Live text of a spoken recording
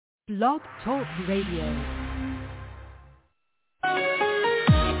Blog Talk Radio.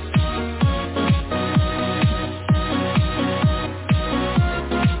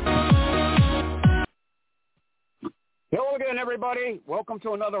 Hello again, everybody. Welcome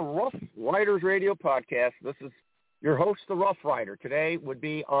to another Rough Riders Radio podcast. This is your host, the Rough Rider. Today would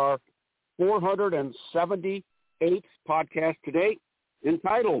be our 478th podcast to date,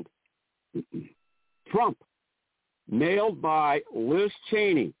 entitled Trump Nailed by Lis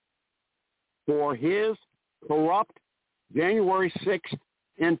Cheney for His Corrupt January 6th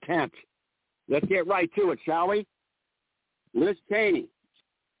Intent. Let's get right to it, shall we? Lis Cheney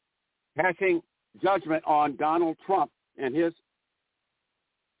passing judgment on Donald Trump and his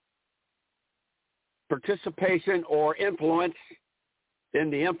participation or influence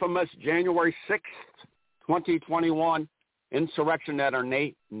in the infamous January 6th, 2021 insurrection at our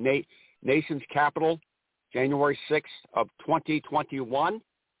nation's capital, January 6th of 2021,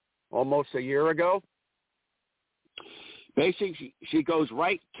 almost a year ago. Basically, she goes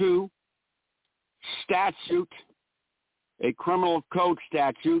right to statute, a criminal code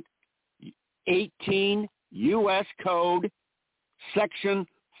statute, 18 U.S. Code, Section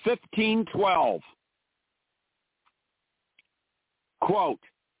 1512. Quote,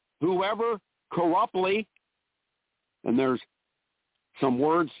 whoever corruptly, and there's some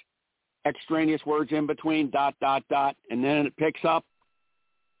words, extraneous words in between, ... and then it picks up,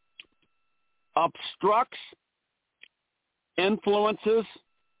 obstructs, influences,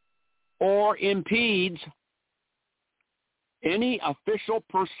 or impedes any official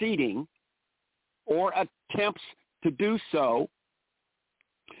proceeding or attempts to do so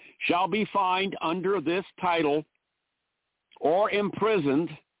shall be fined under this title or imprisoned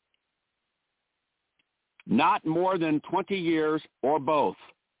not more than 20 years or both.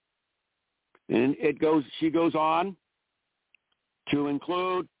 And she goes on to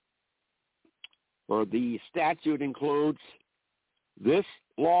include, or the statute includes, this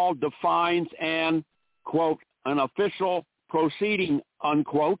law defines an, quote, an official proceeding,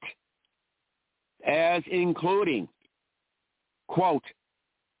 unquote, as including, quote,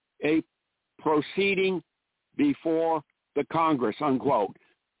 a proceeding before the Congress, unquote.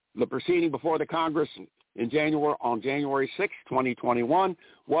 The proceeding before the Congress on January 6, 2021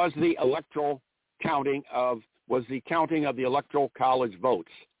 was the counting of the Electoral College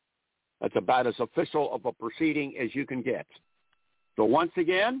votes. That's about as official of a proceeding as you can get. So once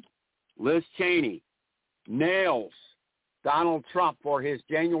again, Lis Cheney nails Donald Trump for his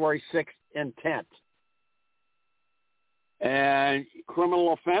January 6th intent and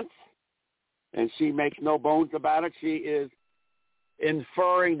criminal offense, and she makes no bones about it. She is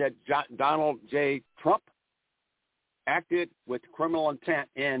inferring that Donald J. Trump acted with criminal intent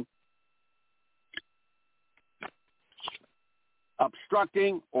in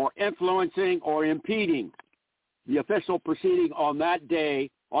obstructing or influencing or impeding the official proceeding on that day,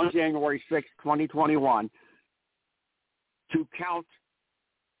 on January 6, 2021, to count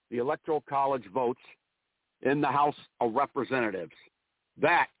the Electoral College votes in the House of Representatives.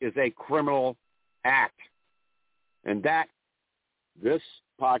 That is a criminal act. And that, this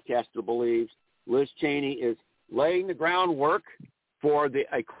podcaster believes, Lis Cheney is laying the groundwork for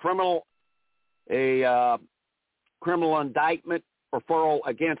a criminal indictment referral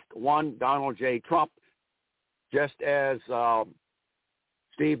against one Donald J. Trump, just as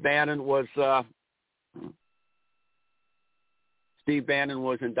Steve Bannon was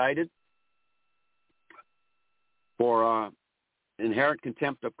indicted for inherent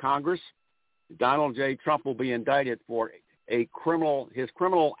contempt of Congress. Donald J. Trump will be indicted for his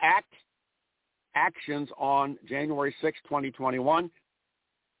criminal actions on January 6, 2021,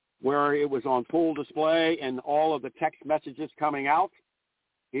 where it was on full display and all of the text messages coming out.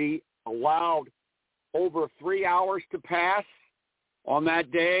 He allowed over 3 hours to pass on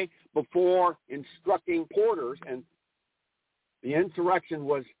that day before instructing porters, and the insurrection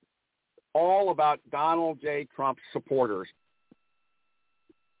was all about Donald J. Trump's supporters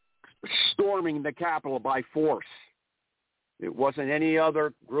storming the Capitol by force. It wasn't any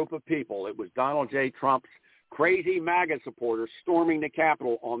other group of people. It was Donald J. Trump's crazy MAGA supporters storming the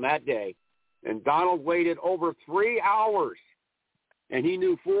Capitol on that day. And Donald waited over 3 hours, and he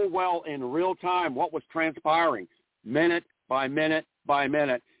knew full well in real time what was transpiring, minute by minute by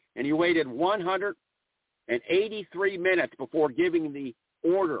minute. And he waited 183 minutes before giving the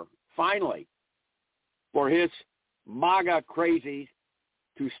order, finally, for his MAGA crazies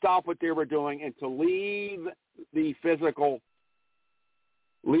to stop what they were doing and to leave the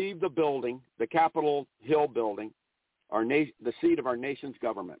building, the Capitol Hill building, the seat of our nation's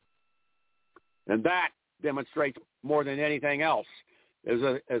government. And that demonstrates more than anything else is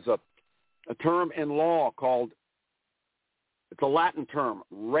a term in law called, it's a Latin term,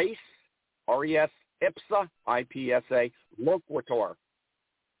 res, R-E-S, ipsa, I-P-S-A, loquitur,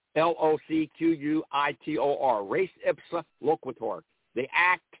 L-O-C-Q-U-I-T-O-R, res ipsa loquitur. The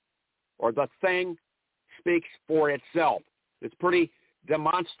act or the thing speaks for itself. It's pretty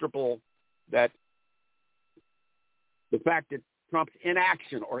demonstrable that the fact that Trump's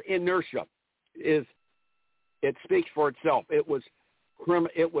inaction or inertia it speaks for itself. It was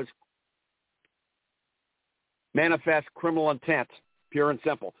manifest criminal intent, pure and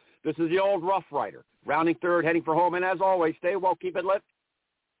simple. This is the old Rough Rider, rounding third, heading for home. And as always, stay well, keep it lit,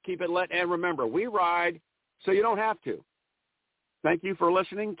 and remember, we ride so you don't have to. Thank you for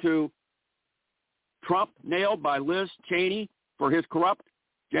listening to Trump Nailed by Lis Cheney for his corrupt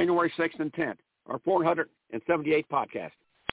January 6th and 10th, our 478th podcast.